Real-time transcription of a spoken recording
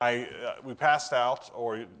we passed out,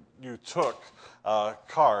 or you took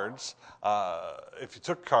cards. If you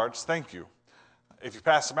took cards, thank you. If you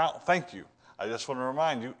pass them out, thank you. I just want to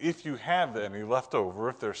remind you, if you have any left over,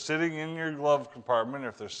 if they're sitting in your glove compartment, or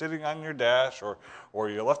if they're sitting on your dash, or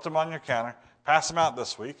you left them on your counter, pass them out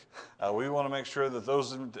this week. We want to make sure that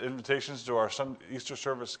those invitations to our Easter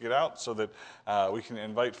service get out so that we can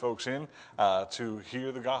invite folks in to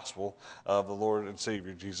hear the gospel of the Lord and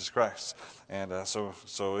Savior Jesus Christ. And so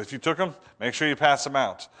if you took them, make sure you pass them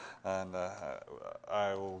out. And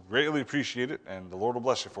I will greatly appreciate it, and the Lord will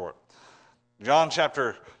bless you for it. John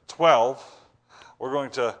chapter 12, we're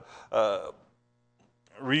going to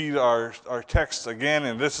read our text again,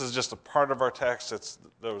 and this is just a part of our text.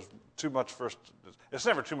 There was too much first. It's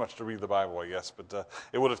never too much to read the Bible, I guess, but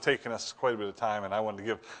it would have taken us quite a bit of time, and I wanted to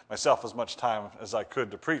give myself as much time as I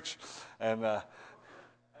could to preach. And now,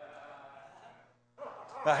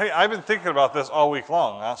 hey, I've been thinking about this all week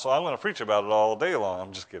long, so I'm going to preach about it all day long.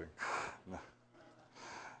 I'm just kidding.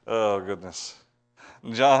 Oh, goodness.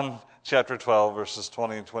 John chapter 12, verses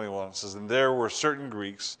 20 and 21, it says, "And there were certain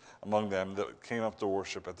Greeks among them that came up to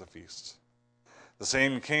worship at the feast. The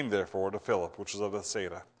same came therefore to Philip, which was of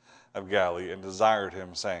Bethsaida of Galilee, and desired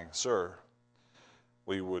him, saying, Sir,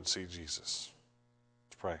 we would see Jesus."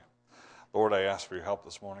 Let's pray. Lord, I ask for your help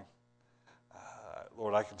this morning.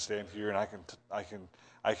 Lord, I can stand here and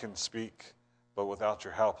I can speak, but without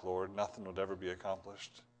your help, Lord, nothing would ever be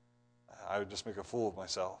accomplished. I would just make a fool of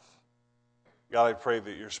myself. God, I pray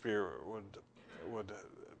that your Spirit would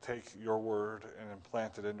take your word and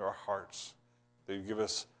implant it into our hearts, that you give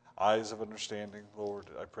us eyes of understanding, Lord.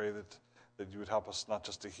 I pray that you would help us not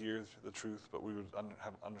just to hear the truth, but we would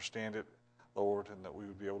understand it, Lord, and that we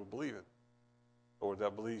would be able to believe it. Lord,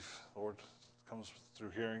 that belief, Lord, comes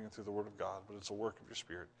through hearing and through the word of God, but it's a work of your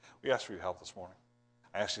Spirit. We ask for your help this morning.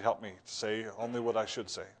 I ask you to help me to say only what I should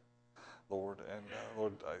say, Lord. And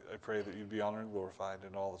Lord, I pray that you'd be honored and glorified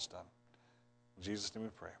in all that's done. In Jesus' name we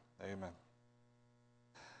pray. Amen.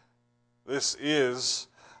 This is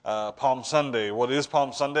Palm Sunday. What is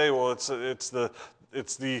Palm Sunday? Well, it's the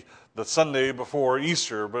Sunday before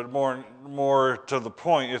Easter, but more to the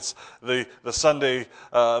point, it's the Sunday,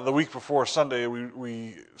 the week before Sunday,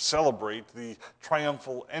 we celebrate the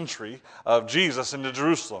triumphal entry of Jesus into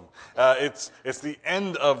Jerusalem. It's the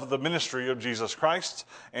end of the ministry of Jesus Christ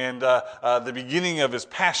and the beginning of his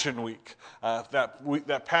Passion Week.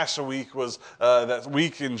 That Passion Week was that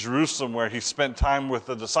week in Jerusalem where he spent time with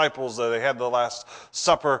the disciples. They had the Last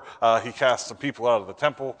Supper. He cast some people out of the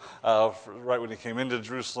temple right when he came into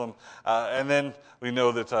Jerusalem. And then we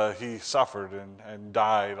know that he suffered and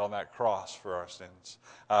died on that cross for our sins.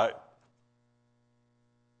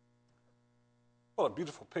 What a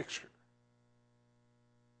beautiful picture.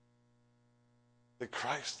 That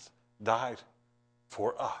Christ died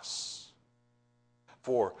for us,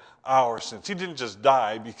 for our sins. He didn't just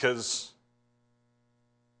die because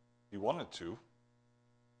he wanted to.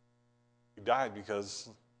 He died because,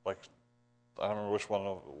 like, I don't remember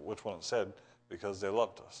which one it said, because they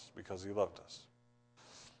loved us, because he loved us.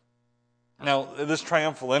 Now, this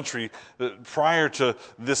triumphal entry, prior to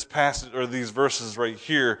this passage or these verses right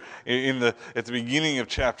here, at the beginning of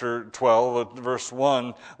chapter 12, verse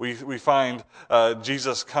 1, we find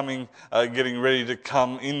Jesus coming, getting ready to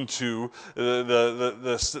come into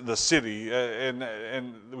the city,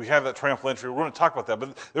 and we have that triumphal entry. We're going to talk about that,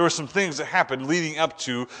 but there were some things that happened leading up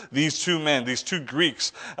to these two men, these two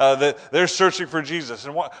Greeks, that they're searching for Jesus.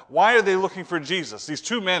 And why are they looking for Jesus? These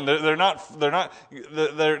two men, they're not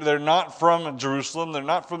from Jerusalem. They're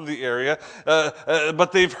not from the area,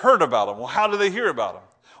 but they've heard about him. Well, how do they hear about him?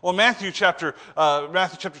 Well, Matthew chapter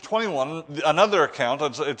 21, another account,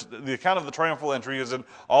 it's the account of the triumphal entry is in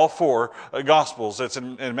all four Gospels. It's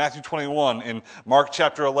in Matthew 21, in Mark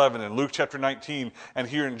chapter 11, in Luke chapter 19, and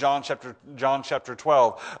here in John chapter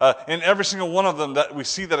 12. In every single one of them that we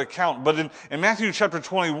see that account. But in Matthew chapter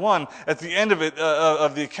 21, at the end of it,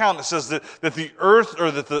 of the account, it says that the earth, or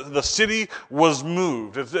that the city was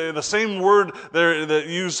moved. It's the same word there that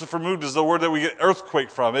used for moved is the word that we get earthquake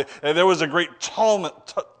from. And there was a great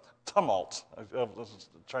tumult. I was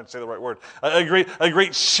trying to say the right word. A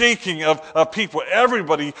great shaking of people.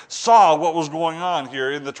 Everybody saw what was going on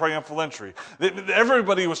here in the triumphal entry.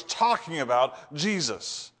 Everybody was talking about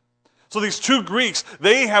Jesus. So these two Greeks,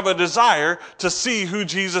 they have a desire to see who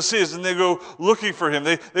Jesus is, and they go looking for him.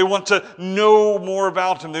 They want to know more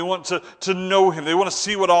about him. They want to know him. They want to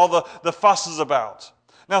see what all the fuss is about.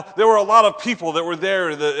 Now, there were a lot of people that were there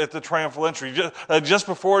at the triumphal entry. Just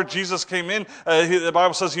before Jesus came in, the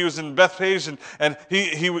Bible says he was in Bethphage, and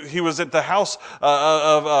he was at the house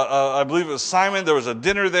of I believe it was Simon. There was a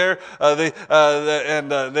dinner there.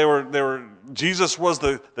 Jesus was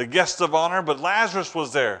the guest of honor, but Lazarus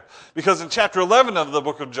was there. Because in chapter 11 of the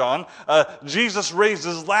book of John, Jesus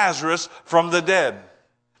raises Lazarus from the dead.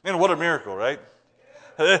 Man, what a miracle, right?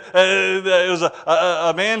 It was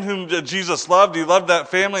a man whom Jesus loved. He loved that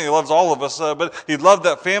family. He loves all of us, but he loved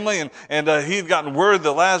that family, and he had gotten word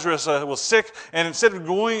that Lazarus was sick, and instead of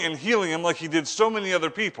going and healing him like he did so many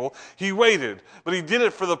other people, he waited. But he did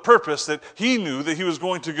it for the purpose that he knew that he was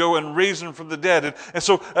going to go and raise him from the dead. And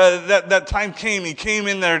so that time came. He came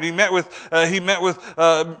in there, and he met with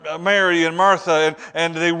Mary and Martha,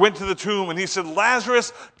 and they went to the tomb, and he said,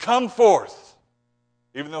 "Lazarus, come forth."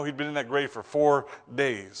 Even though he'd been in that grave for 4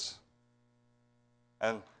 days.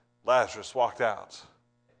 And Lazarus walked out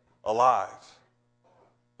alive.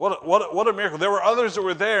 What a miracle. There were others that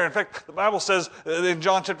were there. In fact, the Bible says in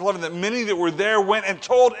John chapter 11 that many that were there went and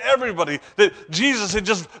told everybody that Jesus had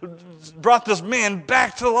just brought this man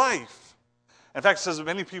back to life. In fact, it says that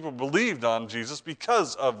many people believed on Jesus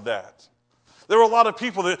because of that. There were a lot of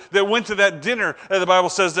people that went to that dinner, the Bible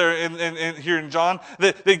says there here in John,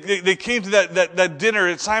 that they came to that dinner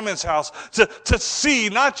at Simon's house to see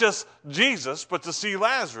not just Jesus, but to see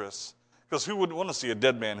Lazarus. Because who wouldn't want to see a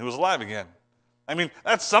dead man who was alive again? I mean,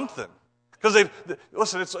 that's something. Because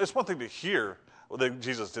listen, it's one thing to hear that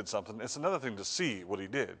Jesus did something. It's another thing to see what he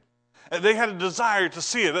did. And they had a desire to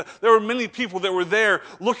see it. There were many people that were there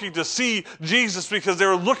looking to see Jesus because they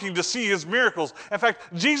were looking to see his miracles. In fact,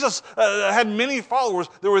 Jesus had many followers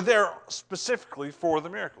that were there specifically for the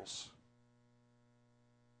miracles.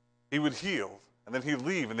 He would heal, and then he'd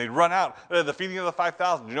leave, and they'd run out. The feeding of the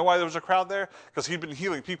 5,000. You know why there was a crowd there? Because he'd been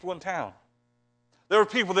healing people in town. There were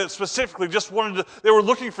people that specifically just they were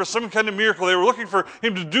looking for some kind of miracle. They were looking for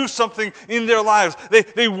him to do something in their lives.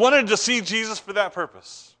 They wanted to see Jesus for that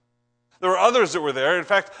purpose. There were others that were there. In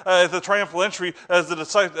fact, at the triumphal entry, as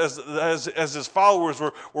his followers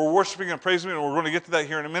were worshiping and praising him, and we're going to get to that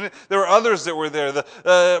here in a minute, there were others that were there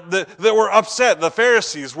that were upset. The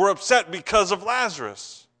Pharisees were upset because of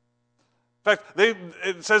Lazarus. In fact,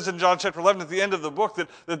 it says in John chapter 11 at the end of the book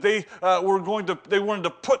that they wanted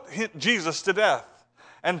to put Jesus to death.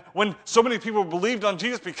 And when so many people believed on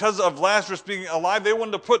Jesus because of Lazarus being alive, they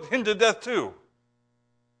wanted to put him to death too.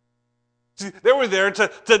 See, they were there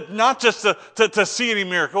to not just to see any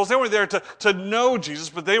miracles. They were there to know Jesus,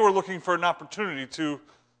 but they were looking for an opportunity to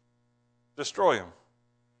destroy him.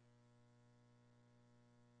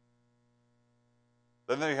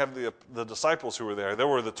 Then they have the disciples who were there. There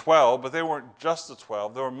were the 12, but they weren't just the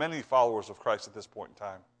 12. There were many followers of Christ at this point in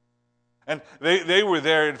time. And they were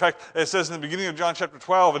there. In fact, it says in the beginning of John chapter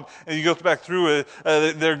 12, and you go back through,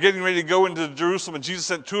 they're getting ready to go into Jerusalem, and Jesus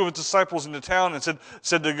sent 2 of his disciples into town and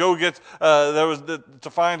said to go get, to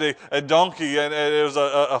find a donkey, and it was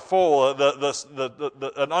a foal,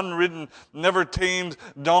 an unridden, never tamed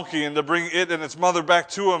donkey, and to bring it and its mother back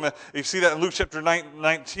to him. And you see that in Luke chapter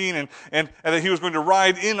 19, and that he was going to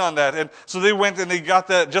ride in on that. And so they went and they got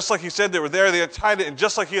that, just like he said, they were there, they had tied it, and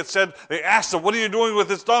just like he had said, they asked him, "What are you doing with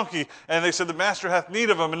this donkey?" And they said, "The master hath need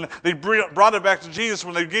of him." And they brought it back to Jesus.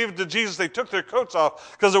 When they gave it to Jesus, they took their coats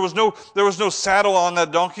off because there was no saddle on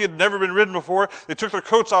that donkey. It had never been ridden before. They took their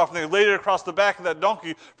coats off and they laid it across the back of that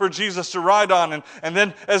donkey for Jesus to ride on. And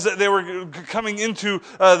then as they were coming into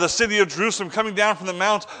the city of Jerusalem, coming down from the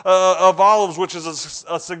Mount of Olives, which is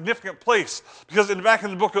a significant place, because in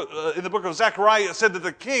the book of Zechariah, it said that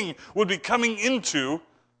the king would be coming into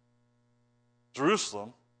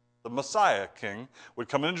Jerusalem. The Messiah king would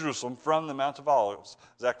come into Jerusalem from the Mount of Olives.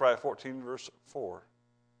 Zechariah 14, verse 4.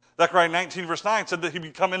 Zechariah 19, verse 9 said that he'd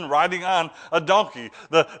be coming riding on a donkey.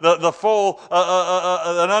 The foal,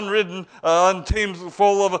 an unridden, untamed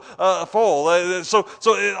foal of a foal. So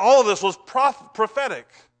all of this was prophetic.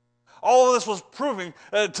 All of this was proving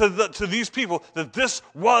to these people that this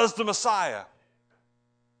was the Messiah.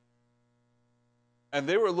 And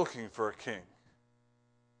they were looking for a king.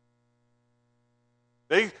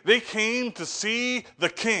 They came to see the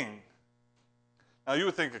king. Now you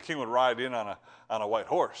would think a king would ride in on a white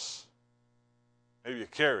horse, maybe a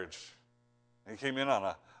carriage. And he came in on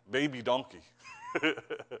a baby donkey. It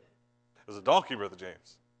was a donkey, Brother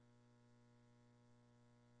James.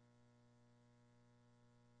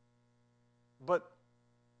 But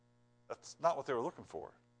that's not what they were looking for.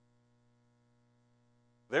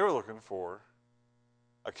 They were looking for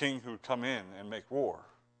a king who would come in and make war.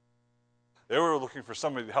 They were looking for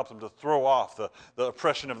somebody to help them to throw off the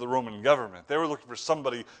oppression of the Roman government. They were looking for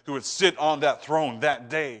somebody who would sit on that throne that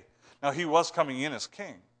day. Now, he was coming in as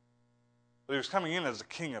king. But he was coming in as a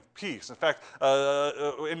king of peace. In fact,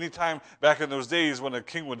 anytime back in those days when a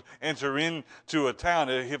king would enter into a town,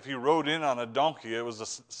 if he rode in on a donkey, it was a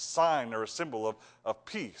sign or a symbol of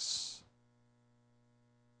peace.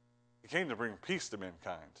 He came to bring peace to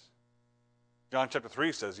mankind. John chapter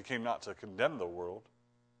 3 says he came not to condemn the world.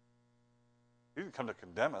 He didn't come to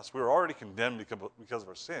condemn us. We were already condemned because of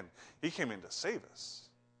our sin. He came in to save us.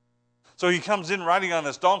 So he comes in riding on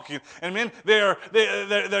this donkey, and men, they're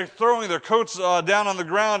throwing their coats down on the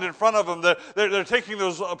ground in front of them. They're taking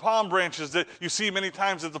those palm branches that you see many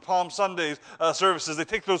times at the Palm Sunday services.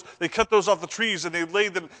 They cut those off the trees, and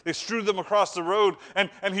they strewed them across the road,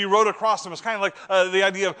 and he rode across them. It's kind of like the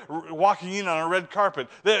idea of walking in on a red carpet.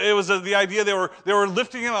 It was the idea they were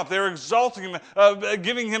lifting him up, they were exalting him,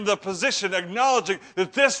 giving him the position, acknowledging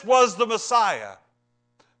that this was the Messiah.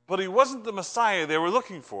 But he wasn't the Messiah they were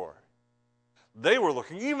looking for. They were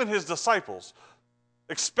looking, even his disciples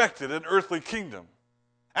expected an earthly kingdom.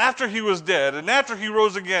 After he was dead and after he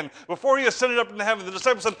rose again, before he ascended up into heaven, the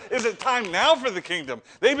disciples said, is it time now for the kingdom?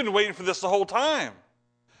 They've been waiting for this the whole time.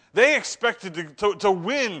 They expected to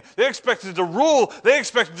win. They expected to rule. They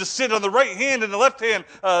expected to sit on the right hand and the left hand.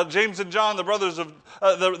 James and John,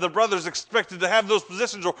 the brothers expected to have those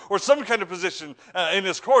positions or some kind of position in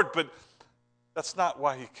his court, but that's not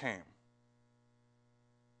why he came.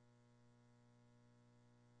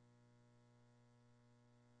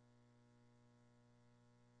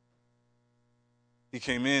 He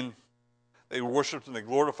came in, they worshipped and they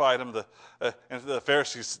glorified him. And the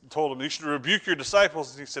Pharisees told him, you should rebuke your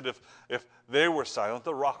disciples. And he said, if they were silent,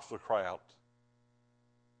 the rocks would cry out.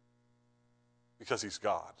 Because he's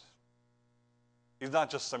God. He's not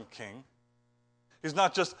just some king.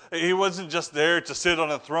 He wasn't just there to sit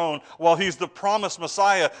on a throne. While he's the promised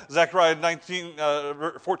Messiah, Zechariah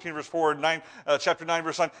 14 verse 4, chapter 9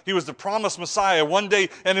 verse 9, he was the promised Messiah one day,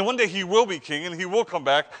 and one day he will be king, and he will come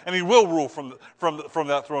back, and he will rule from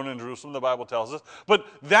that throne in Jerusalem, the Bible tells us. But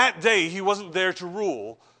that day, he wasn't there to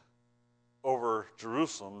rule over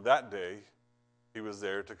Jerusalem. That day, he was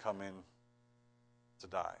there to come in to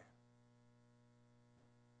die.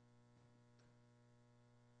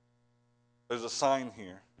 There's a sign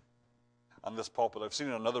here on this pulpit. I've seen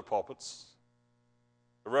it on other pulpits.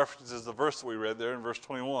 The reference is the verse that we read there in verse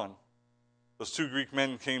 21. Those two Greek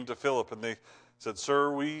men came to Philip and they said,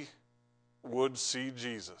 Sir, we would see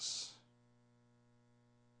Jesus.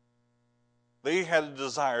 They had a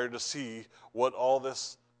desire to see what all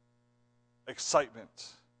this excitement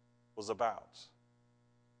was about.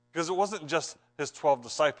 Because it wasn't just his 12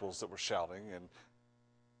 disciples that were shouting, and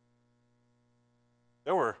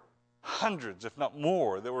there were hundreds, if not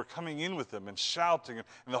more, that were coming in with them and shouting,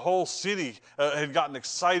 and the whole city had gotten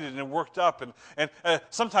excited and worked up. And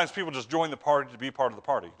sometimes people just join the party to be part of the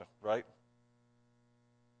party, right?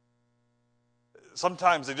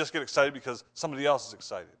 Sometimes they just get excited because somebody else is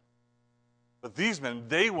excited. But these men,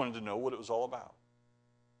 they wanted to know what it was all about.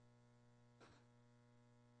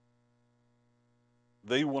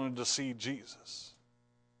 They wanted to see Jesus.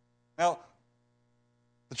 Now,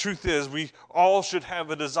 the truth is, we all should have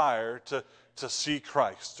a desire to see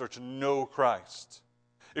Christ or to know Christ.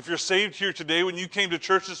 If you're saved here today, when you came to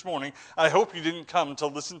church this morning, I hope you didn't come to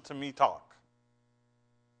listen to me talk.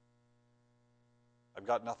 I've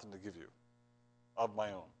got nothing to give you of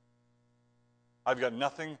my own. I've got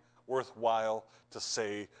nothing worthwhile to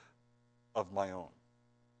say of my own.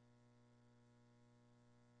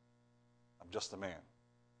 I'm just a man.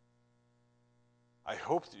 I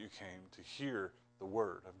hope that you came to hear the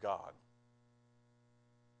Word of God.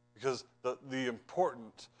 Because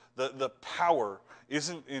the power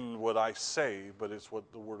isn't in what I say, but it's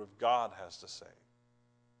what the Word of God has to say.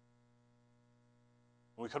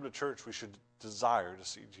 When we come to church, we should desire to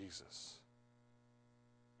see Jesus.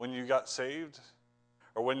 When you got saved,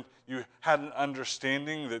 or when you had an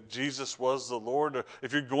understanding that Jesus was the Lord, or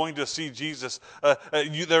if you're going to see Jesus,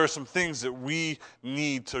 there are some things that we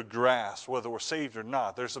need to grasp, whether we're saved or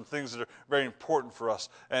not. There's some things that are very important for us,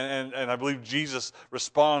 and I believe Jesus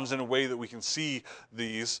responds in a way that we can see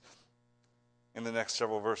these in the next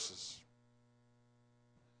several verses.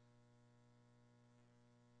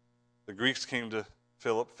 The Greeks came to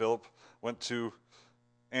Philip. Philip went to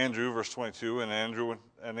Andrew, verse 22, and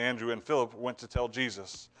Andrew and Philip went to tell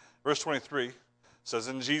Jesus. Verse 23 says,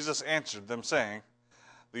 And Jesus answered them, saying,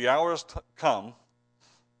 The hour has come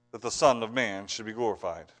that the Son of Man should be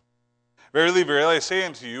glorified. Verily, verily, I say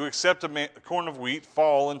unto you, except a corn of wheat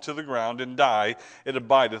fall into the ground and die, it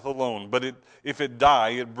abideth alone. But if it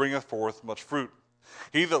die, it bringeth forth much fruit.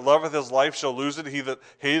 He that loveth his life shall lose it. He that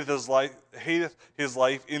hateth his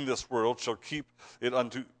life in this world shall keep it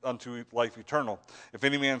unto life eternal. If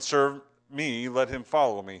any man serve me, let him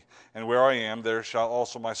follow me. And where I am, there shall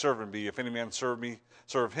also my servant be. If any man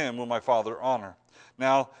serve him, will my Father honor.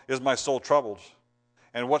 Now is my soul troubled.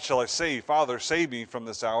 And what shall I say? Father, save me from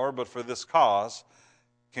this hour, but for this cause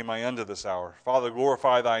came I unto this hour. Father,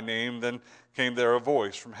 glorify thy name. Then came there a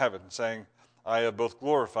voice from heaven, saying, I have both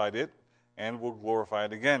glorified it, and will glorify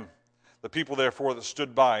it again. The people therefore that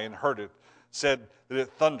stood by and heard it said that it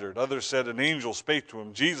thundered. Others said, an angel spake to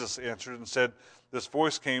him. Jesus answered and said, this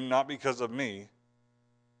voice came not because of me,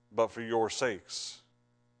 but for your sakes.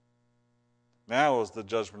 Now is the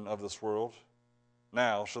judgment of this world.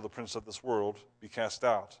 Now shall the prince of this world be cast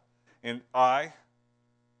out. And I,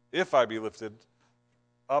 if I be lifted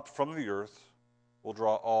up from the earth, will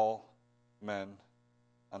draw all men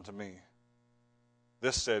unto me.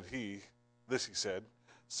 This he said,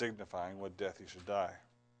 signifying what death he should die.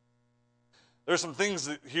 There's some things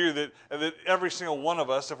here that every single one of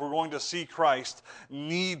us, if we're going to see Christ,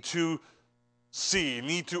 need to see,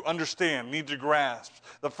 need to understand, need to grasp.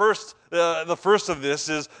 The first of this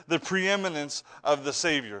is the preeminence of the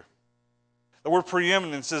Savior. The word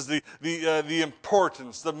preeminence is the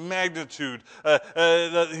importance, the magnitude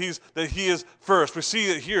that he is first. We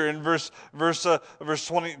see it here in verse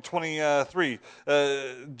 23.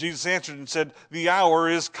 Jesus answered and said, "The hour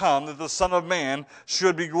is come that the Son of Man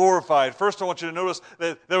should be glorified." First, I want you to notice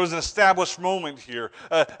that there was an established moment here.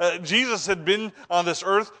 Jesus had been on this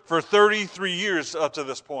earth for 33 years up to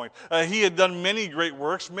this point. He had done many great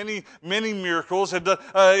works, many miracles, had done,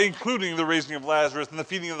 including the raising of Lazarus and the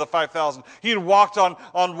feeding of the 5,000. He had walked on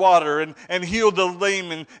water and healed the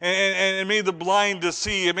lame and made the blind to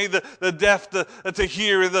see, and made the deaf to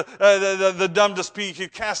hear, and the dumb to speak. He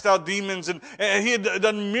cast out demons, and he had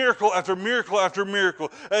done miracle after miracle after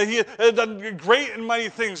miracle. He had done great and mighty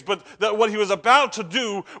things, but what he was about to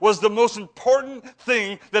do was the most important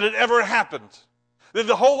thing that had ever happened.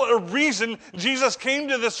 The whole reason Jesus came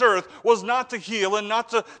to this earth was not to heal and not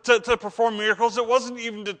to perform miracles. It wasn't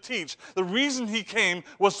even to teach. The reason he came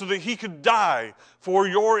was so that he could die for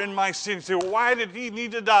your and my sins. You say, well, why did he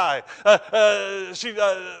need to die?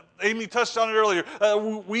 Amy touched on it earlier.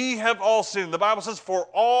 We have all sinned. The Bible says, for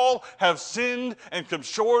all have sinned and come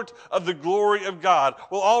short of the glory of God.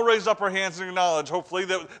 We'll all raise up our hands and acknowledge, hopefully,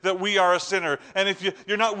 that we are a sinner. And if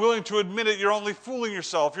you're not willing to admit it, you're only fooling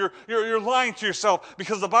yourself. You're lying to yourself,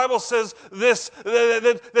 because the Bible says this,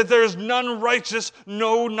 that there is none righteous,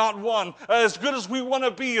 no, not one. As good as we want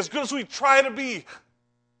to be, as good as we try to be,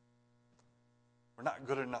 we're not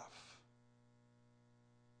good enough.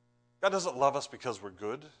 God doesn't love us because we're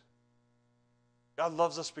good. God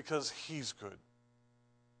loves us because he's good.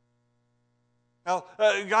 Now,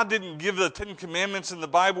 God didn't give the Ten Commandments in the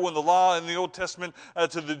Bible and the law in the Old Testament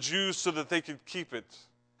to the Jews so that they could keep it.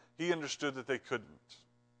 He understood that they couldn't.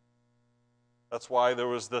 That's why there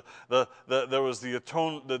was the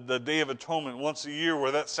Day of Atonement once a year,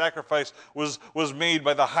 where that sacrifice was made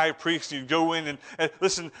by the high priest. You'd go in and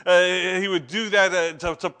listen. He would do that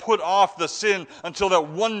to put off the sin until that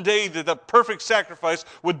one day that the perfect sacrifice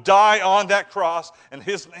would die on that cross, and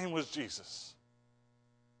his name was Jesus.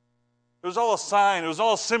 It was all a sign. It was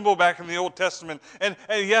all a symbol back in the Old Testament. And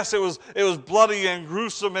yes, it was bloody and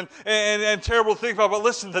gruesome and terrible to think about. But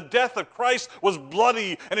listen, the death of Christ was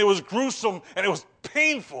bloody, and it was gruesome, and it was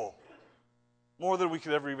painful. More than we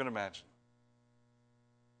could ever even imagine.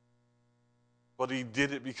 But he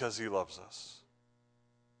did it because he loves us.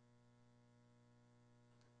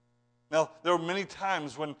 Now, there were many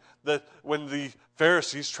times when the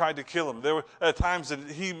Pharisees tried to kill him. There were times that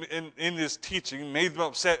he, in his teaching, made them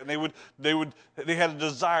upset, and they had a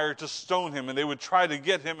desire to stone him, and they would try to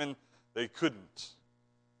get him, and they couldn't,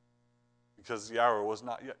 because the hour was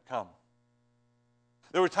not yet come.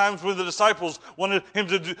 There were times when the disciples wanted him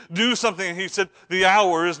to do something, and he said, the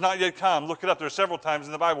hour is not yet come. Look it up. There are several times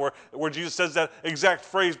in the Bible where Jesus says that exact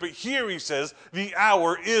phrase, but here he says, the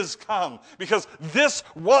hour is come, because this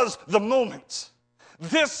was the moment.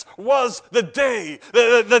 This was the day,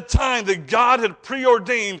 the time that God had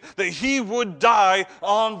preordained that he would die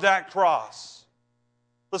on that cross.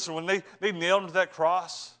 Listen, when they nailed him to that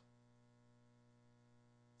cross,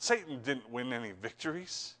 Satan didn't win any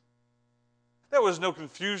victories. There was no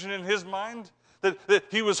confusion in his mind that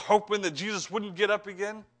he was hoping that Jesus wouldn't get up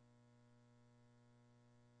again.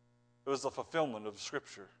 It was the fulfillment of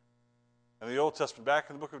Scripture. In the Old Testament, back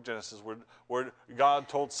in the book of Genesis, where God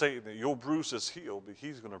told Satan that you'll bruise his heel, but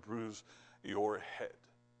he's going to bruise your head.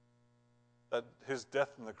 That his death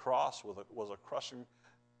on the cross was a crushing,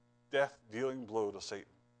 death-dealing blow to Satan.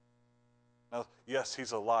 Now, yes,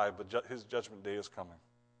 he's alive, but his judgment day is coming.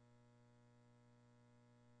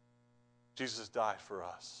 Jesus died for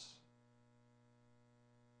us.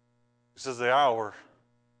 He says the hour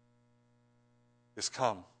is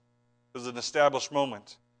come. There's an established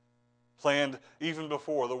moment, planned even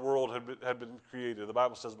before the world had been created. The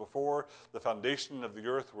Bible says before the foundation of the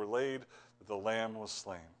earth were laid, that the Lamb was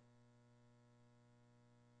slain.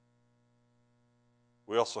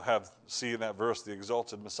 We also see in that verse the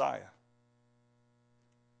exalted Messiah.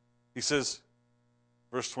 He says,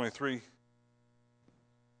 verse 23,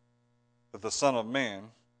 that the Son of Man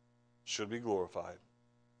should be glorified.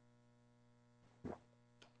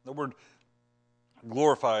 The word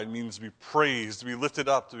glorified means to be praised, to be lifted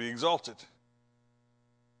up, to be exalted.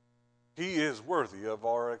 He is worthy of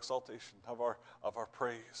our exaltation, of our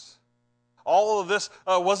praise. All of this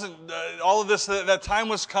that time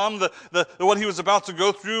was come. What he was about to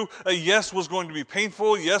go through, yes, was going to be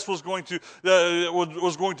painful. Yes, was going to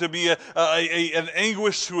be an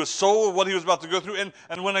anguish to his soul. What he was about to go through, and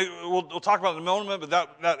we'll talk about it in a moment. But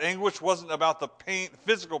that anguish wasn't about the pain,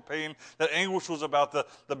 physical pain. That anguish was about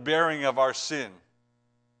the bearing of our sin.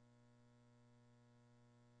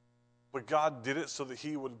 But God did it so that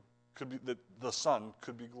that the Son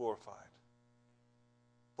could be glorified.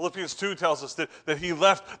 Philippians 2 tells us that he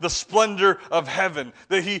left the splendor of heaven,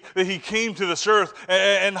 that he came to this earth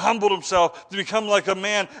and humbled himself to become like a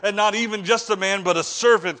man, and not even just a man, but a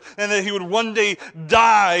servant, and that he would one day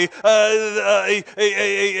die,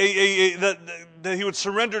 that he would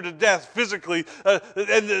surrender to death physically,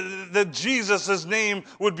 and that Jesus' name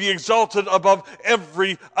would be exalted above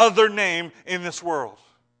every other name in this world.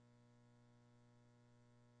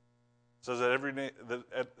 It says that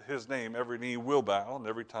at his name every knee will bow and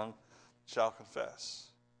every tongue shall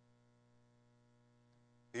confess.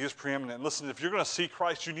 He is preeminent. And listen, if you're going to see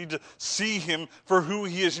Christ, you need to see him for who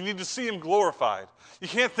he is. You need to see him glorified. You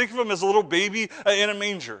can't think of him as a little baby in a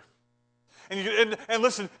manger. And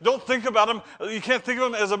listen, don't think about him. You can't think of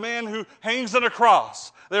him as a man who hangs on a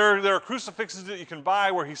cross. There are crucifixes that you can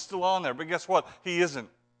buy where he's still on there. But guess what? He isn't.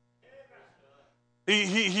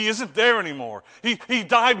 He isn't there anymore. He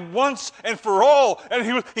died once and for all,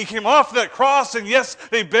 and he came off that cross, and yes,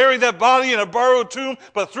 they buried that body in a borrowed tomb,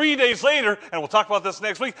 but 3 days later, and we'll talk about this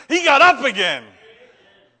next week, he got up again.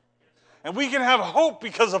 And we can have hope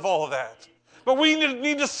because of all of that. But we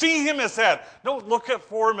need to see him as that. Don't look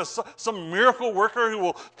for him as some miracle worker who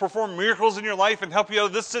will perform miracles in your life and help you out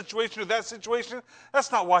of this situation or that situation.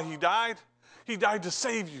 That's not why he died. He died to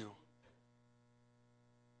save you.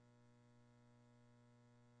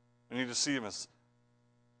 We need to see him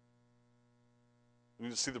we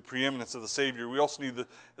need to see the preeminence of the Savior. We also need to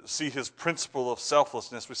see his principle of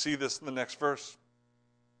selflessness. We see this in the next verse.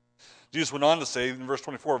 Jesus went on to say in verse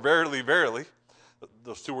 24, "Verily, verily,"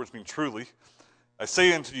 those two words mean truly, "I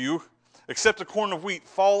say unto you, except a corn of wheat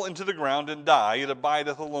fall into the ground and die, it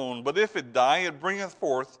abideth alone. But if it die, it bringeth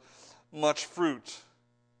forth much fruit."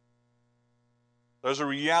 There's a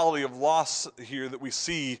reality of loss here that we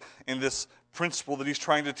see in this principle that he's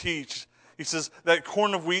trying to teach. He says that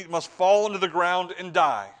corn of wheat must fall into the ground and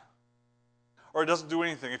die, or it doesn't do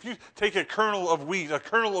anything. If you take a kernel of wheat, a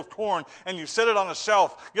kernel of corn, and you set it on a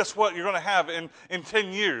shelf, guess what you're going to have in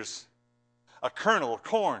 10 years? A kernel of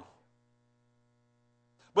corn.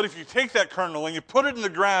 But if you take that kernel and you put it in the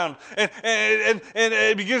ground and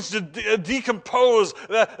it begins to decompose,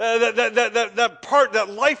 that part, that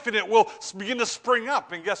life in it will begin to spring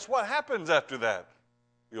up. And guess what happens after that?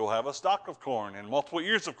 You'll have a stock of corn and multiple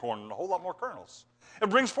ears of corn and a whole lot more kernels. It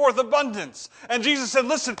brings forth abundance. And Jesus said,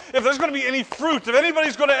 listen, if there's going to be any fruit, if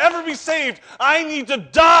anybody's going to ever be saved, I need to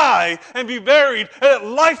die and be buried, and that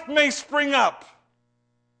life may spring up.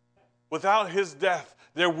 Without his death,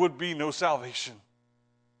 there would be no salvation.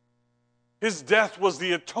 His death was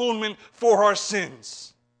the atonement for our sins.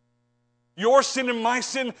 Your sin and my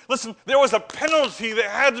sin, listen, there was a penalty that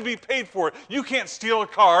had to be paid for it. You can't steal a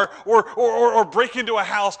car or break into a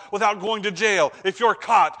house without going to jail if you're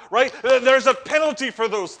caught, right? There's a penalty for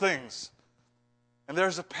those things. And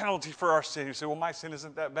there's a penalty for our sin. You say, well, my sin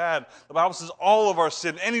isn't that bad. The Bible says all of our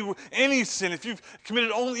sin, any sin, if you've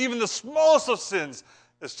committed only even the smallest of sins,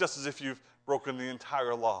 it's just as if you've broken the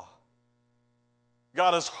entire law.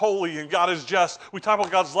 God is holy and God is just. We talk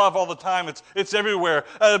about God's love all the time. It's everywhere.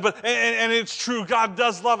 And it's true. God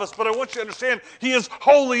does love us. But I want you to understand, he is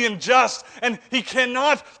holy and just, and he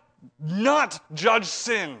cannot not judge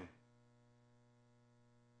sin.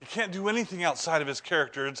 He can't do anything outside of his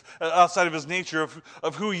character, outside of his nature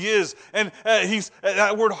of who he is. And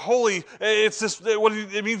that word holy, it's this,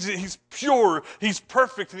 it means he's pure, he's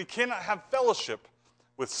perfect, and he cannot have fellowship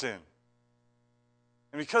with sin.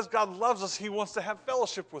 And because God loves us, he wants to have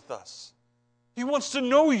fellowship with us. He wants to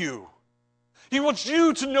know you. He wants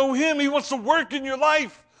you to know him. He wants to work in your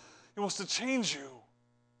life. He wants to change you.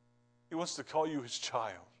 He wants to call you his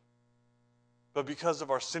child. But because of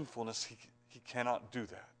our sinfulness, he cannot do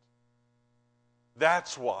that.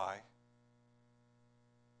 That's why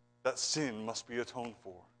that sin must be atoned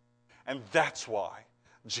for. And that's why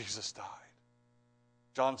Jesus died.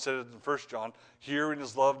 John said it in 1 John, herein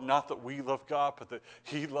is love, not that we love God, but that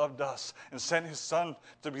he loved us and sent his son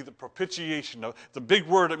to be the propitiation. It's a big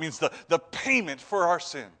word. It means the payment for our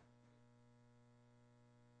sin.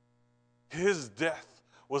 His death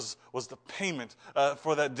was the payment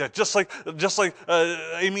for that debt. Just like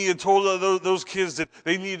Amy had told those kids that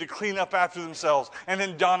they needed to clean up after themselves. And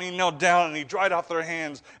then Donnie knelt down and he dried off their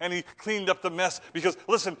hands and he cleaned up the mess. Because,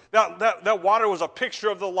 listen, that water was a picture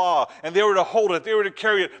of the law. And they were to hold it. They were to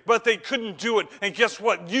carry it. But they couldn't do it. And guess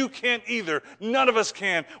what? You can't either. None of us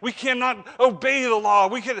can. We cannot obey the law.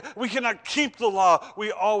 We cannot keep the law.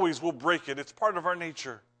 We always will break it. It's part of our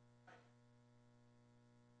nature.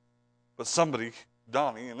 But somebody,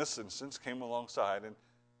 Donnie, in this instance, came alongside and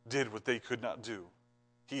did what they could not do.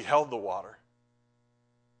 He held the water.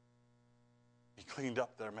 He cleaned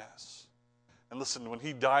up their mess. And listen, when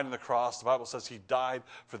he died on the cross, the Bible says he died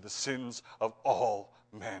for the sins of all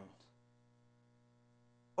men.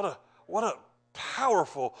 What a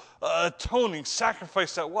powerful atoning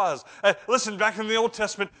sacrifice that was. Listen, back in the Old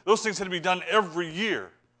Testament, those things had to be done every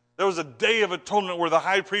year. There was a day of atonement where the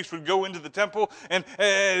high priest would go into the temple and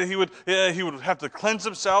he would have to cleanse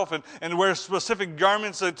himself and wear specific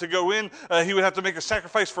garments to go in. He would have to make a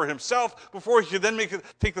sacrifice for himself before he could then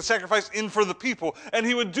take the sacrifice in for the people. And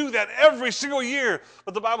he would do that every single year.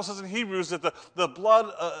 But the Bible says in Hebrews that the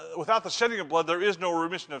blood, without the shedding of blood, there is no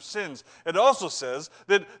remission of sins. It also says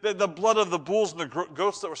that the blood of the bulls and the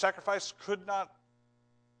goats that were sacrificed could not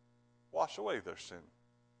wash away their sin.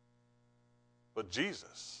 But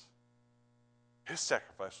Jesus, his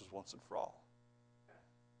sacrifice was once and for all.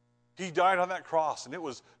 He died on that cross and it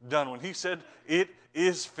was done. When he said, it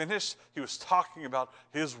is finished, he was talking about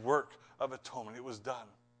his work of atonement. It was done.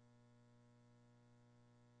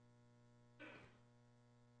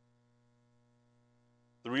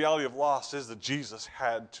 The reality of loss is that Jesus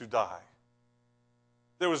had to die.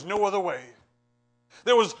 There was no other way.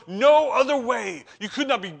 There was no other way. You could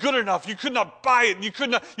not be good enough. You could not buy it. You could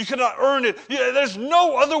not earn it. There's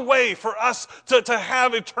no other way for us to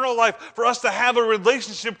have eternal life, for us to have a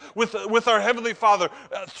relationship with our Heavenly Father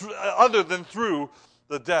other than through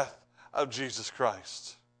the death of Jesus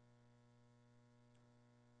Christ.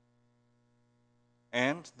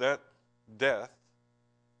 And that death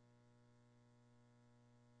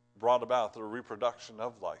brought about the reproduction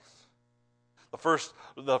of life. The first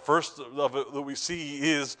of it that we see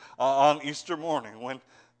is on Easter morning when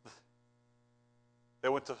they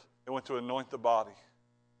went to anoint the body,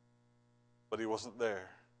 but he wasn't there.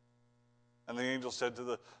 And the angel said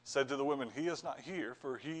to the women, "He is not here,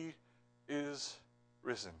 for he is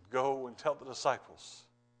risen. Go and tell the disciples."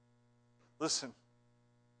 Listen,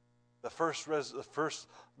 the first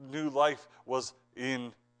new life was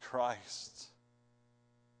in Christ,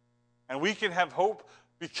 and we can have hope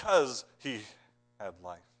because he had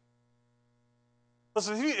life.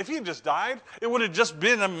 Listen, if he had just died, it would have just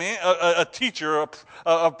been a teacher,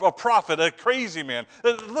 a prophet, a crazy man.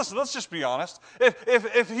 Listen, let's just be honest.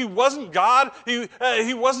 If he wasn't God,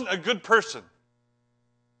 he wasn't a good person.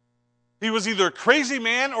 He was either a crazy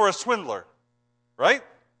man or a swindler, right?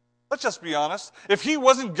 Let's just be honest. If he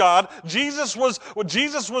wasn't God, Jesus was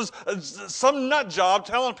some nut job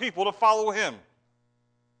telling people to follow him.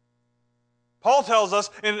 Paul tells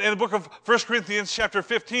us in the book of 1 Corinthians chapter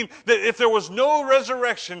 15 that if there was no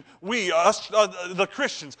resurrection, the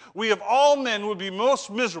Christians, we of all men would be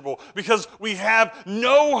most miserable because we have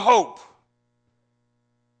no hope.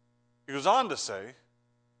 He goes on to say,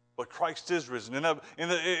 but Christ is risen.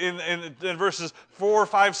 In verses 4,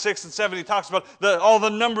 5, 6, and 7, he talks about all the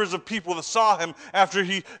numbers of people that saw him after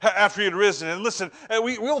he had risen. And listen,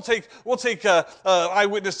 we'll take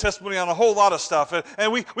eyewitness testimony on a whole lot of stuff,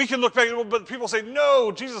 and we can look back, but people say,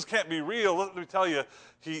 no, Jesus can't be real. Let me tell you,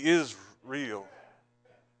 he is real.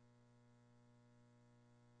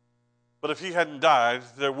 But if he hadn't died,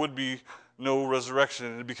 there would be no resurrection.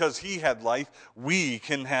 And because he had life, we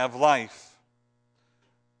can have life.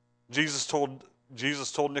 Jesus told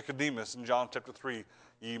Nicodemus in John chapter 3,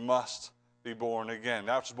 ye must be born again.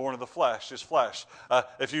 Now it's born of the flesh is flesh.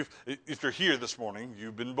 If you're here this morning,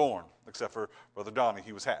 you've been born, except for Brother Donnie,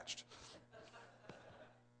 he was hatched.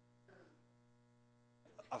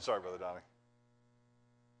 I'm sorry, Brother Donnie.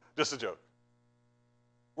 Just a joke.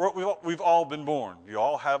 We've all been born. You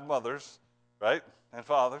all have mothers, right, and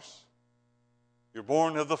fathers. You're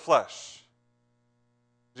born of the flesh.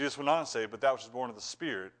 Jesus went on to say, but that which is born of the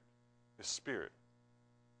Spirit is spirit.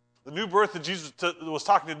 The new birth that Jesus was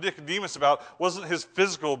talking to Nicodemus about wasn't his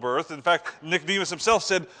physical birth. In fact, Nicodemus himself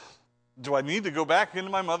said, do I need to go back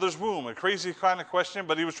into my mother's womb? A crazy kind of question,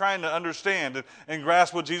 but he was trying to understand and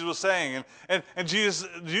grasp what Jesus was saying. And Jesus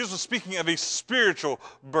was speaking of a spiritual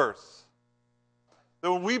birth.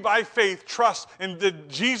 That when we by faith trust in that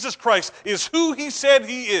Jesus Christ is who he said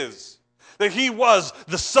he is, that he was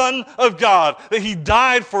the Son of God, that he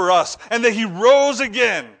died for us, and that he rose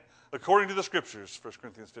again, according to the Scriptures, 1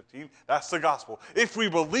 Corinthians 15, that's the gospel. If we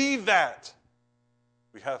believe that,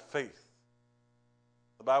 we have faith.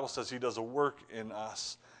 The Bible says he does a work in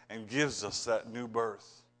us and gives us that new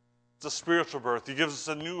birth. It's a spiritual birth. He gives us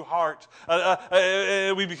a new heart.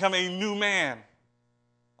 We become a new man.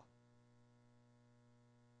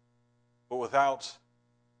 But without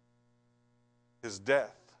his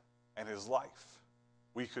death and his life,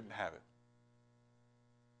 we couldn't have it.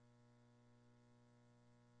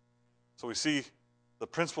 So we see the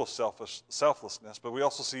principle of selflessness, but we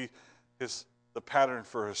also see the pattern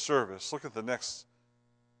for his service. Look at the next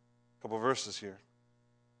couple of verses here.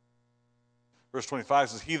 Verse 25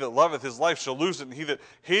 says, he that loveth his life shall lose it, and he that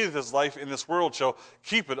hateth his life in this world shall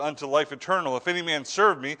keep it unto life eternal. If any man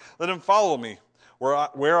serve me, let him follow me.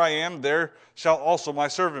 Where I am, there shall also my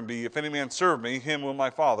servant be. If any man serve me, him will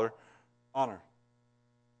my Father honor.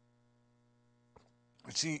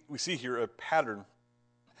 We see here a pattern.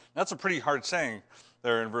 That's a pretty hard saying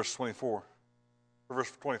there in verse 24. Or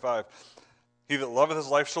verse 25. He that loveth his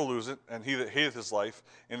life shall lose it, and he that hateth his life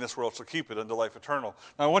in this world shall keep it unto life eternal.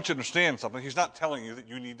 Now I want you to understand something. He's not telling you that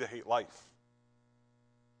you need to hate life.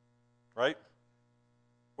 Right?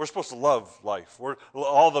 We're supposed to love life. We're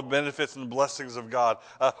all the benefits and blessings of God.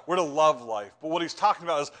 We're to love life. But what he's talking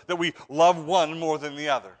about is that we love one more than the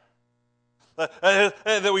other.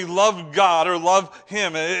 That we love God or love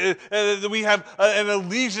him, that we have an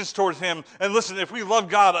allegiance towards him. And listen, if we love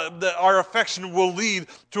God, our affection will lead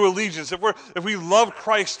to allegiance. If we love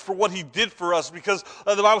Christ for what he did for us, because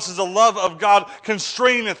the Bible says the love of God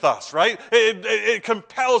constraineth us, right? It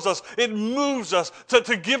compels us, it moves us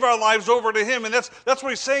to give our lives over to him. And that's what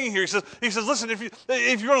he's saying here. He says, listen, if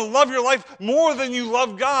you're going to love your life more than you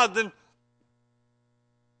love God,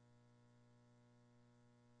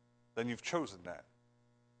 then you've chosen that.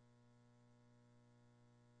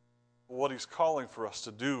 What he's calling for us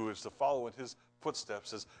to do is to follow in his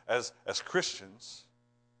footsteps as Christians,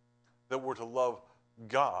 that we're to love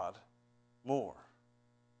God more.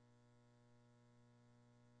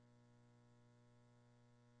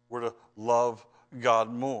 We're to love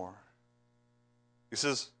God more. He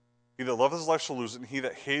says, he that loveth his life shall lose it, and he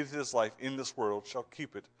that hateth his life in this world shall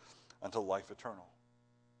keep it unto life eternal.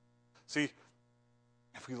 See,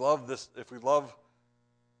 if we love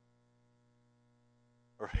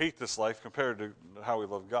or hate this life compared to how we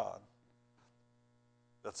love God,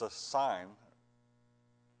 that's a sign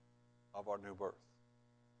of our new birth.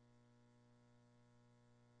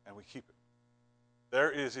 And we keep it.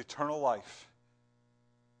 There is eternal life.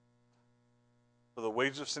 For the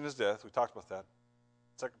wages of sin is death. We talked about that.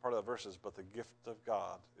 Second part of that verse is, but the gift of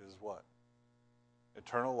God is what?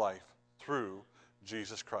 Eternal life through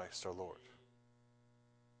Jesus Christ our Lord.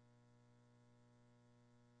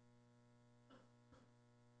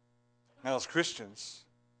 Now, as Christians,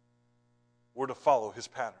 we're to follow his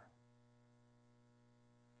pattern.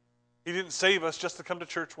 He didn't save us just to come to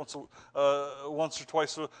church once or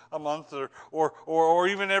twice a month, or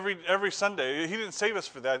even every Sunday. He didn't save us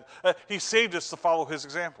for that. He saved us to follow his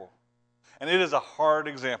example. And it is a hard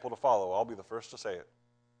example to follow. I'll be the first to say it.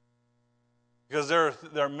 Because there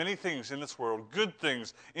are many things in this world, good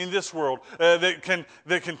things in this world, that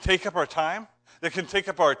can take up our time, that can take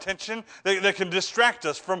up our attention, that can distract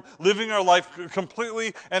us from living our life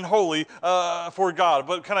completely and wholly for God.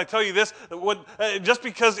 But can I tell you this? Just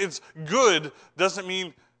because it's good doesn't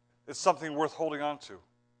mean it's something worth holding on to.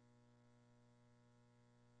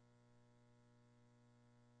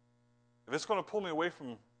 If it's going to pull me away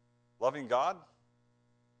from loving God,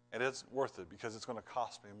 it isn't worth it, because it's going to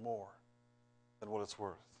cost me more than what it's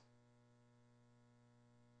worth.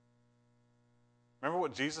 Remember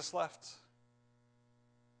what Jesus left?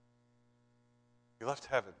 He left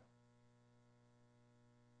heaven.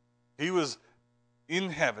 He was in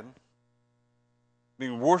heaven,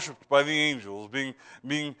 being worshipped by the angels, being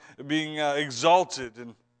exalted,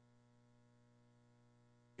 and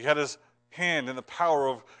he had his hand in the power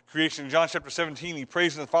of creation. In John chapter 17, he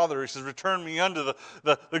prays to the Father. He says, "Return me unto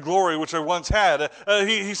the glory which I once had."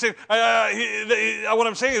 He said, what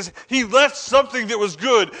I'm saying is, he left something that was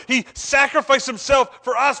good. He sacrificed himself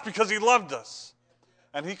for us because he loved us.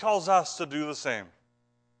 And he calls us to do the same.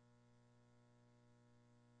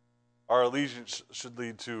 Our allegiance should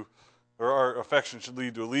lead to, or our affection should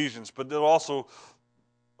lead to allegiance, but it'll also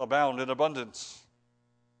abound in abundance.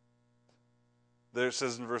 There it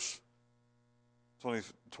says in verse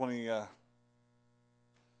 25,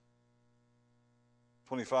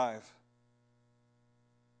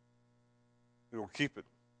 we will keep it.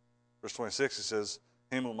 Verse 26, it says,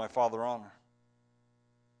 "Him will my Father honor."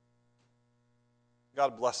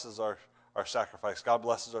 God blesses our sacrifice. God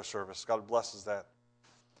blesses our service. God blesses that.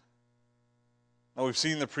 Now we've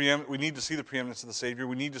seen we need to see the preeminence of the Savior.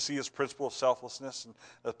 We need to see his principle of selflessness and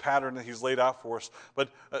the pattern that he's laid out for us. But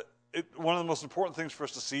one of the most important things for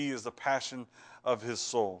us to see is the passion of his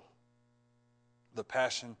soul. The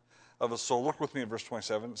passion of his soul. Look with me at verse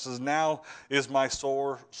 27. It says, "Now is my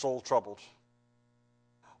soul troubled.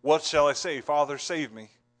 What shall I say? Father, save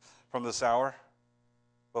me from this hour.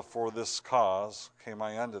 But for this cause came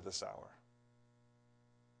I unto this hour."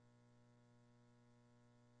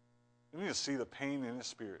 We need to see the pain in his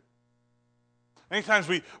spirit. Many times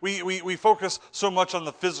we focus so much on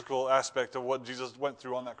the physical aspect of what Jesus went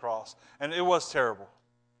through on that cross, and it was terrible.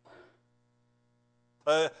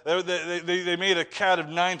 They made a cat of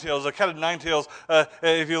nine tails. A cat of nine tails,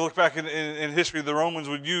 if you look back in history, the Romans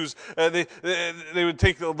would use, they would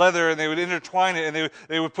take the leather and they would intertwine it, and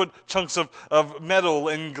they would put chunks of metal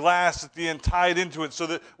and glass at the end tied into it, so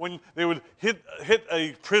that when they would hit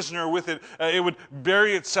a prisoner with it, it would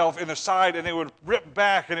bury itself in the side, and it would rip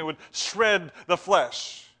back and it would shred the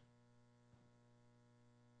flesh.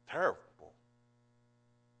 Terrible.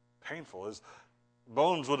 Painful. His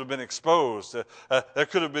bones would have been exposed. There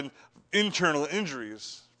could have been internal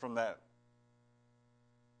injuries from that.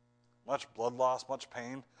 Much blood loss, much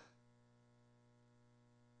pain.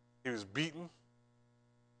 He was beaten,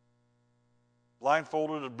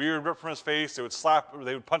 blindfolded, a beard ripped from his face. They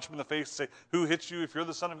would punch him in the face and say, "Who hit you? If you're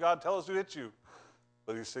the Son of God, tell us who hit you."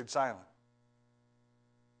 But he stayed silent.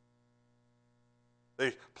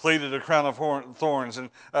 They plaited a crown of thorns, and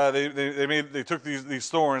they took these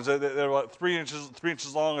thorns. They're about 3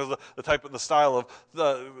 inches long, as the style of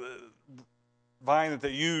the vine that they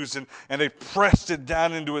used, and they pressed it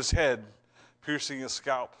down into his head, piercing his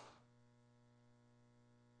scalp.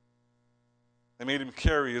 They made him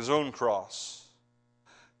carry his own cross.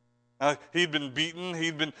 He'd been beaten.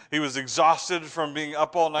 He was exhausted from being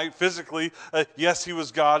up all night physically. Yes, he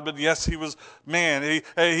was God, but yes, he was man.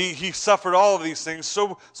 He suffered all of these things,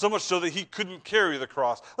 so much so that he couldn't carry the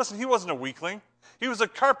cross. Listen, he wasn't a weakling. He was a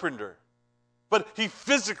carpenter. But he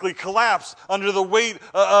physically collapsed under the weight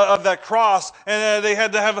of that cross, and they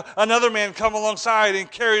had to have another man come alongside and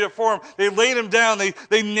carry it for him. They laid him down.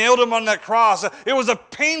 They nailed him on that cross. It was a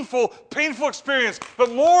painful, painful experience.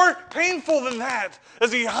 But more painful than that,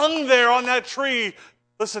 as he hung there on that tree,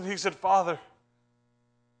 listen, he said, "Father,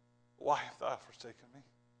 why hast thou forsaken me?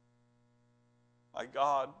 My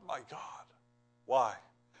God, my God." Why?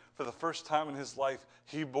 For the first time in his life,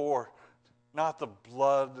 he bore not the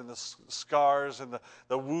blood and the scars and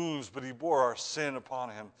the wounds, but he bore our sin upon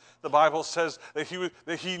him. The Bible says that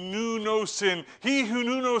he knew no sin. He who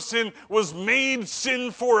knew no sin was made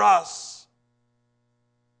sin for us.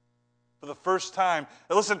 For the first time.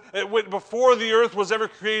 Listen, before the earth was ever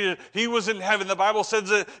created, he was in heaven. The Bible says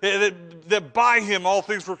that by him all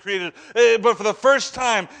things were created. But for the first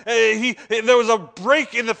time, there was a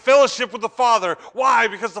break in the fellowship with the Father. Why?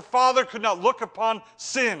 Because the Father could not look upon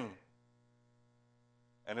sin.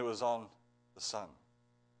 And it was on the Son.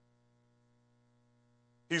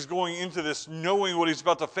 He's going into this knowing what he's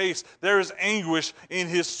about to face. There is anguish in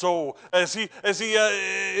his soul. As he's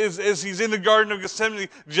in the Garden of Gethsemane,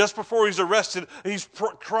 just before he's arrested, he's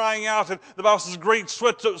crying out, and the Bible says great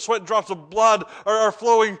sweat drops of blood are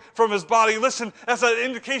flowing from his body. Listen, that's an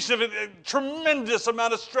indication of a tremendous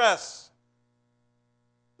amount of stress.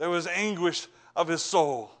 There was anguish of his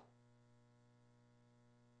soul.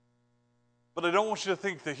 But I don't want you to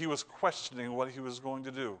think that he was questioning what he was going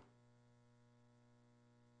to do.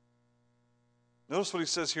 Notice what he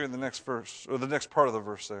says here in the next verse, or the next part of the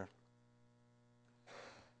verse there.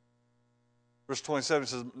 Verse 27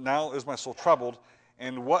 says, "Now is my soul troubled,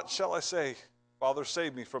 and what shall I say? Father,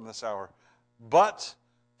 save me from this hour. But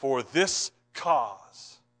for this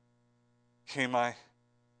cause came I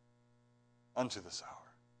unto this hour."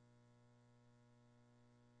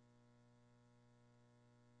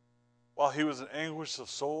 while he was in anguish of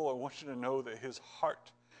soul, I want you to know that his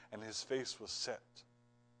heart and his face was set.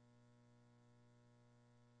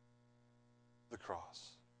 The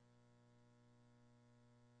cross.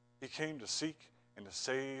 He came to seek and to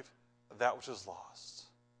save that which is lost.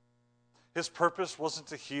 His purpose wasn't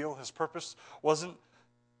to heal. His purpose wasn't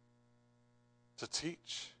to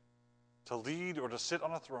teach, to lead, or to sit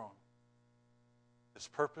on a throne. His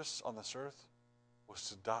purpose on this earth was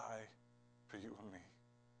to die for you and me.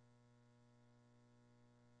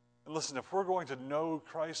 And listen, if we're going to know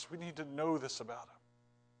Christ, we need to know this about him.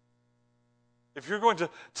 If you're going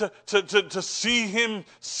to see him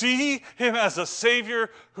as a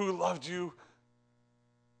Savior who loved you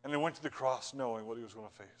and then went to the cross knowing what he was going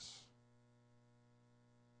to face.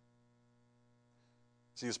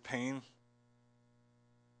 See his pain.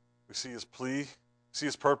 We see his plea. See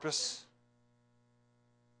his purpose.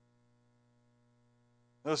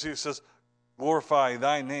 Notice he says, glorify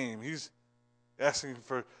thy name. He's asking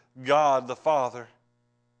for God the Father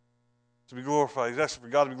to be glorified. He's asking for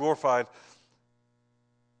God to be glorified. It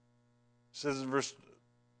says in verse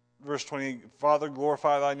 28, Father,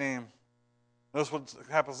 glorify thy name. Notice what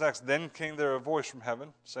happens next. Then came there a voice from heaven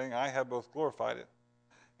saying, I have both glorified it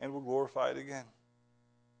and will glorify it again.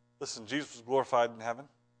 Listen, Jesus was glorified in heaven.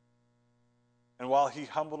 And while he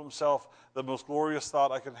humbled himself, the most glorious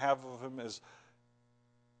thought I can have of him is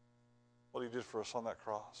what he did for us on that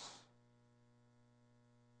cross.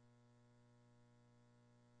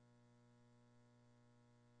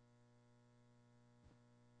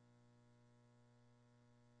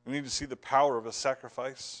 We need to see the power of his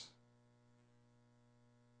sacrifice.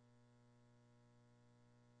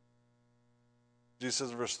 Jesus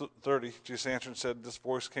says in verse 30, Jesus answered and said, this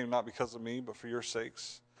voice came not because of me, but for your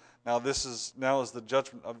sakes. Now is the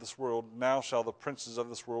judgment of this world. Now shall the princes of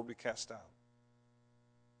this world be cast down.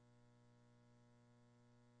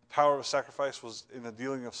 The power of sacrifice was in the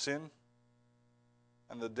dealing of sin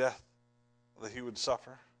and the death that he would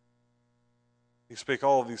suffer. He spake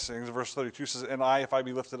all of these things. Verse 32 says, and I, if I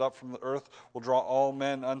be lifted up from the earth, will draw all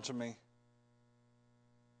men unto me.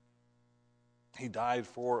 He died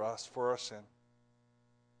for us, for our sin.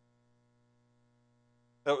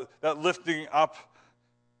 That lifting up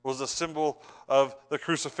was a symbol of the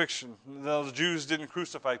crucifixion. Now, the Jews didn't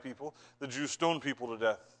crucify people. The Jews stoned people to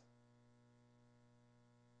death.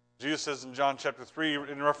 Jesus says in John chapter 3,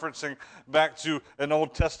 in referencing back to an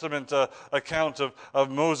Old Testament account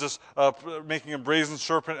of Moses making a brazen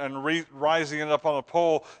serpent and rising it up on a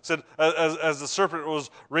pole, said, as the serpent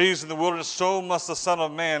was raised in the wilderness, so must the Son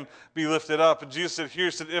of Man be lifted up. And Jesus said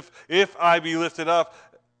here, said, if I be lifted up,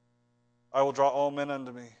 I will draw all men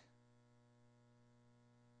unto me.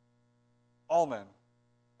 All men.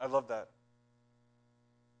 I love that.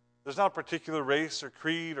 There's not a particular race or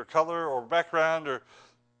creed or color or background, or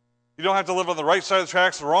you don't have to live on the right side of the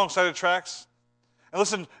tracks, the wrong side of the tracks. And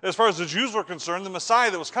listen, as far as the Jews were concerned, the Messiah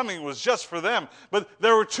that was coming was just for them. But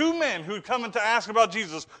there were two men who had come in to ask about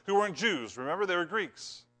Jesus who weren't Jews. Remember, they were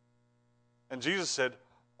Greeks. And Jesus said,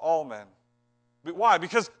 all men. But why?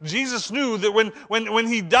 Because Jesus knew that when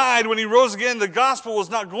he died, when he rose again, the gospel was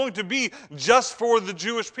not going to be just for the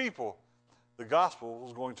Jewish people. The gospel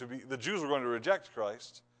was going to be, the Jews were going to reject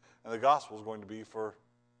Christ, and the gospel was going to be for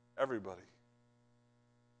everybody.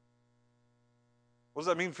 What does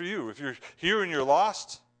that mean for you? If you're here and you're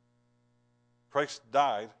lost, Christ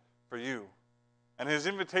died for you. And his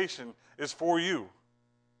invitation is for you.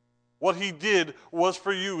 What he did was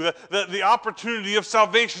for you. The opportunity of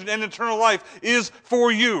salvation and eternal life is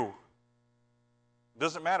for you. It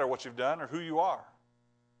doesn't matter what you've done or who you are.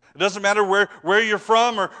 It doesn't matter where you're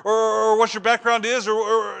from or what your background is,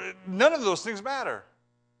 or none of those things matter.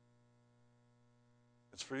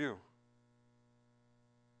 It's for you.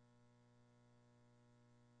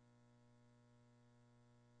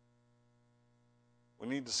 We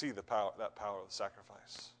need to see that power of the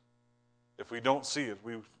sacrifice. If we don't see it,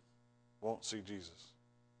 we won't see Jesus.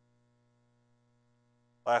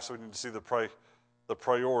 Lastly, we need to see the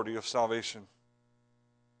priority of salvation.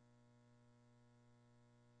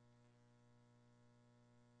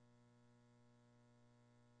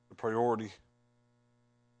 The priority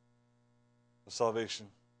of salvation.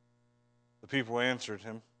 The people answered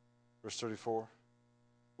him, verse 34,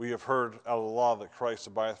 we have heard out of the law that Christ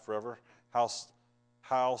abideth forever.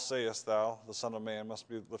 How sayest thou, the Son of Man must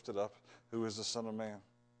be lifted up? Who is the Son of Man?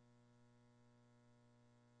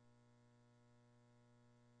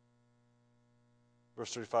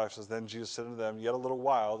 Verse 35 says, then Jesus said unto them, yet a little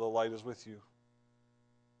while the light is with you.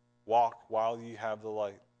 Walk while ye have the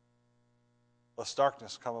light, lest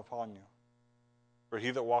darkness come upon you. For he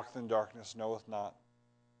that walketh in darkness knoweth not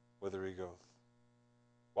whither he goeth.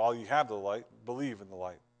 While ye have the light, believe in the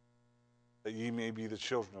light, that ye may be the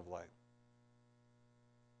children of light.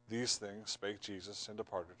 These things spake Jesus, and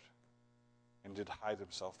departed, and did hide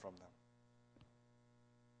himself from them.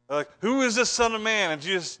 They're like, who is this Son of Man? And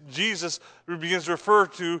Jesus begins to refer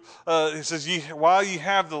to, he says, while ye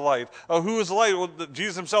have the light. Who is the light? Well,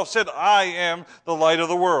 Jesus himself said, I am the light of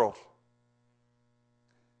the world.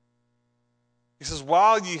 He says,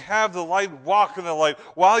 while ye have the light, walk in the light.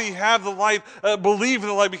 While ye have the light, believe in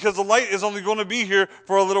the light, because the light is only going to be here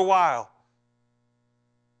for a little while.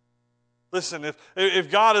 Listen, if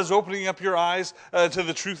God is opening up your eyes to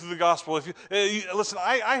the truth of the gospel, listen,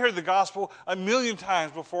 I heard the gospel a million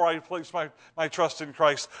times before I placed my trust in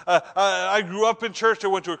Christ. I grew up in church. I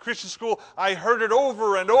went to a Christian school. I heard it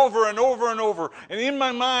over and over and over and over. And in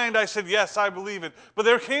my mind, I said, yes, I believe it. But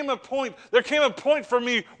there came a point for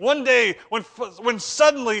me one day when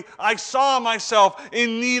suddenly I saw myself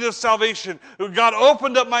in need of salvation. God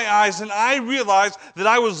opened up my eyes, and I realized that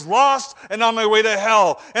I was lost and on my way to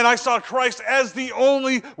hell. And I saw Christ as the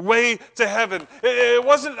only way to heaven. I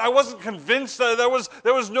wasn't convinced that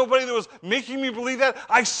there was nobody that was making me believe that.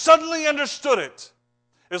 I suddenly understood it.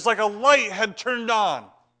 It's like a light had turned on.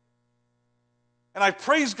 And I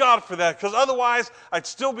praise God for that, because otherwise I'd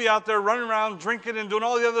still be out there running around drinking and doing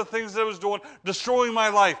all the other things that I was doing, destroying my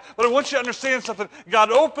life. But I want you to understand something.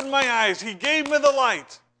 God opened my eyes. He gave me the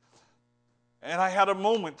light. And I had a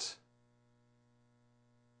moment.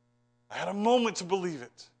 I had a moment to believe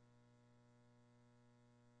it.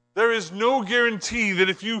 There is no guarantee that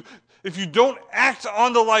if you don't act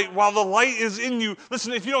on the light while the light is in you,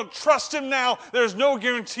 listen, if you don't trust Him now, there's no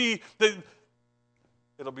guarantee that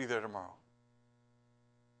it'll be there tomorrow.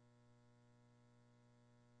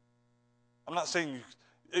 I'm not saying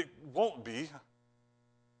it won't be,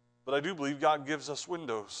 but I do believe God gives us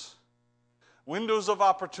windows of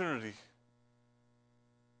opportunity,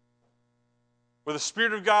 where the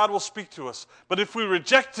Spirit of God will speak to us. But if we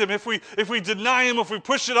reject Him, if we deny Him, if we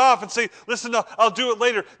push it off and say, listen, I'll do it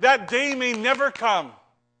later, that day may never come.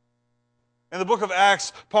 In the book of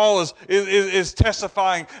Acts, Paul is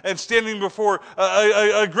testifying and standing before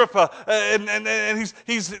Agrippa, and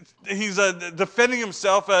he's defending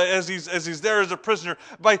himself as he's there as a prisoner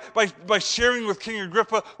by sharing with King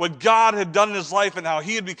Agrippa what God had done in his life and how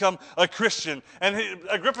he had become a Christian. And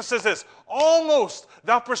Agrippa says this, almost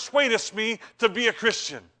thou persuadest me to be a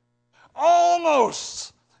Christian.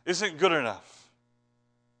 Almost isn't good enough.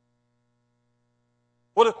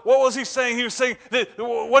 What was he saying? He was saying that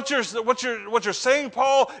what you're saying,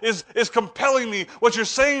 Paul, is compelling me. What you're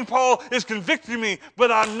saying, Paul, is convicting me,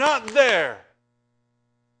 but I'm not there.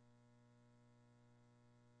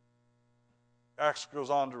 Acts goes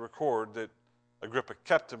on to record that Agrippa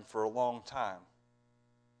kept him for a long time,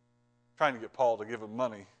 trying to get Paul to give him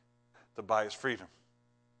money to buy his freedom.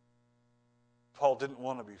 Paul didn't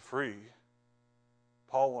want to be free.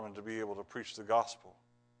 Paul wanted to be able to preach the gospel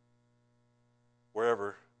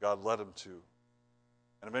wherever God led him to.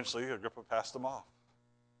 And eventually, Agrippa passed him off.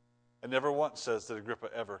 And never once says that Agrippa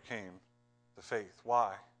ever came to faith.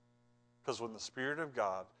 Why? Because when the Spirit of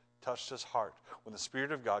God touched his heart, when the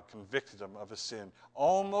Spirit of God convicted him of his sin,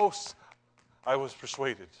 almost I was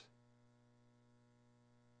persuaded.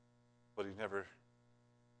 But he never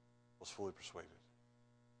was fully persuaded.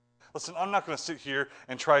 Listen, I'm not going to sit here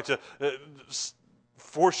and try to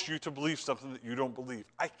force you to believe something that you don't believe.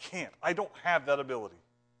 I can't. I don't have that ability.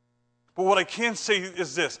 But what I can say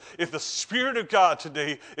is this. If the Spirit of God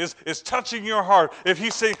today is touching your heart, if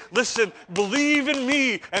He's saying, listen, believe in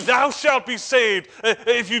me and thou shalt be saved.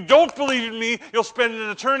 If you don't believe in me, you'll spend an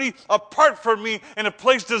eternity apart from me in a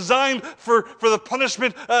place designed for the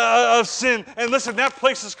punishment of sin. And listen, that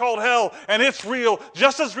place is called hell, and it's real,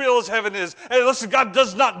 just as real as heaven is. And listen, God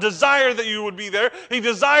does not desire that you would be there. He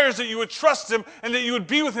desires that you would trust Him and that you would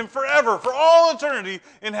be with Him forever, for all eternity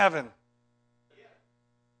in heaven.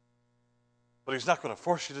 But He's not going to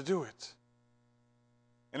force you to do it.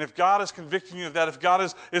 And if God is convicting you of that, if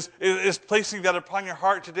God is placing that upon your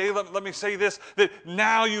heart today, let me say this, that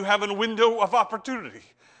now you have a window of opportunity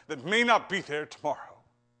that may not be there tomorrow.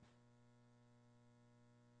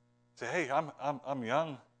 Say, hey, I'm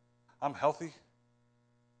young, I'm healthy,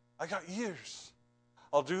 I got years.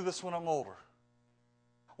 I'll do this when I'm older.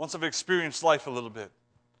 Once I've experienced life a little bit.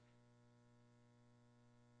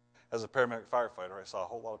 As a paramedic firefighter, I saw a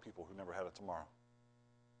whole lot of people who never had it tomorrow.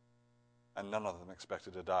 And none of them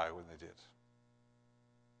expected to die when they did.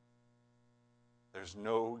 There's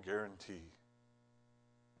no guarantee.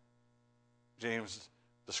 James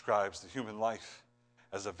describes the human life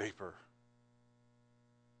as a vapor.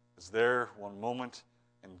 It's there one moment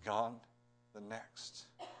and gone the next.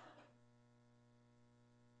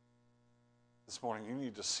 This morning, you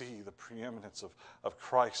need to see the preeminence of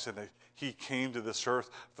Christ, and that he came to this earth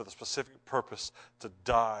for the specific purpose to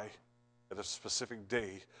die at a specific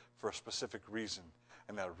day for a specific reason,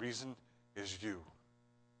 and that reason is you.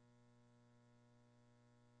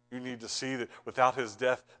 You need to see that without his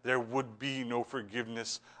death, there would be no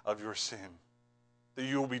forgiveness of your sin. That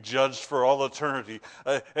you will be judged for all eternity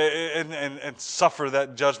and suffer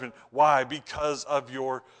that judgment. Why? Because of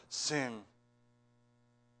your sin.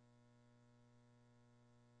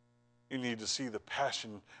 You need to see the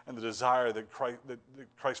passion and the desire that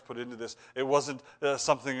Christ put into this. It wasn't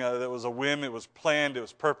something that was a whim. It was planned. It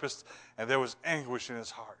was purposed. And there was anguish in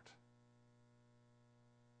his heart.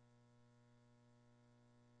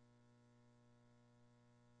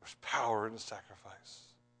 There's power in the sacrifice.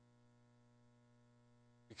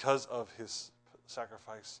 Because of his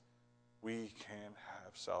sacrifice, we can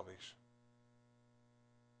have salvation.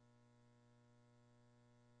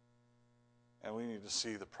 And we need to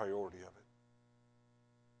see the priority of it.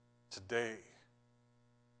 Today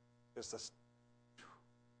is this.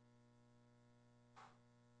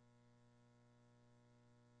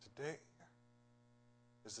 Today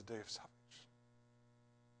is the day of salvation.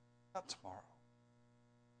 Not tomorrow.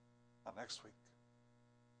 Not next week.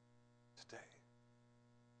 Today.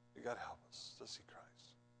 You got to help us to see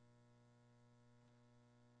Christ.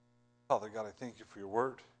 Father God, I thank you for your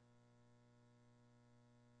word.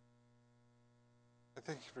 I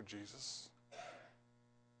thank you for Jesus,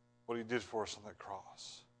 what he did for us on that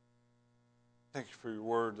cross. Thank you for your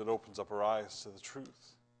word that opens up our eyes to the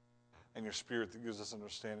truth, and your spirit that gives us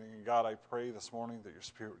understanding. And God, I pray this morning that your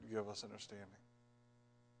spirit would give us understanding.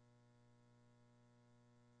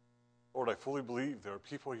 Lord, I fully believe there are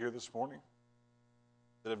people here this morning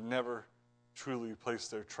that have never truly placed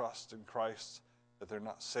their trust in Christ, that they're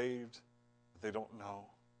not saved, that they don't know.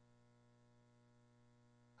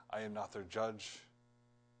 I am not their judge.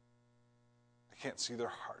 I can't see their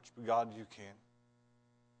hearts, but God, you can.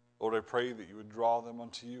 Lord, I pray that you would draw them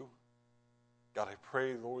unto you. God, I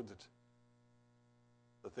pray, Lord,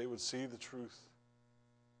 that they would see the truth.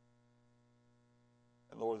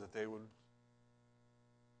 And Lord, that they would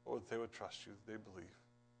trust you, that they believe.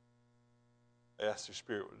 I ask your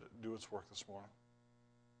Spirit would do its work this morning.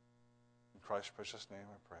 In Christ's precious name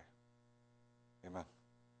I pray. Amen.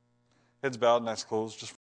 Heads bowed and eyes closed. Just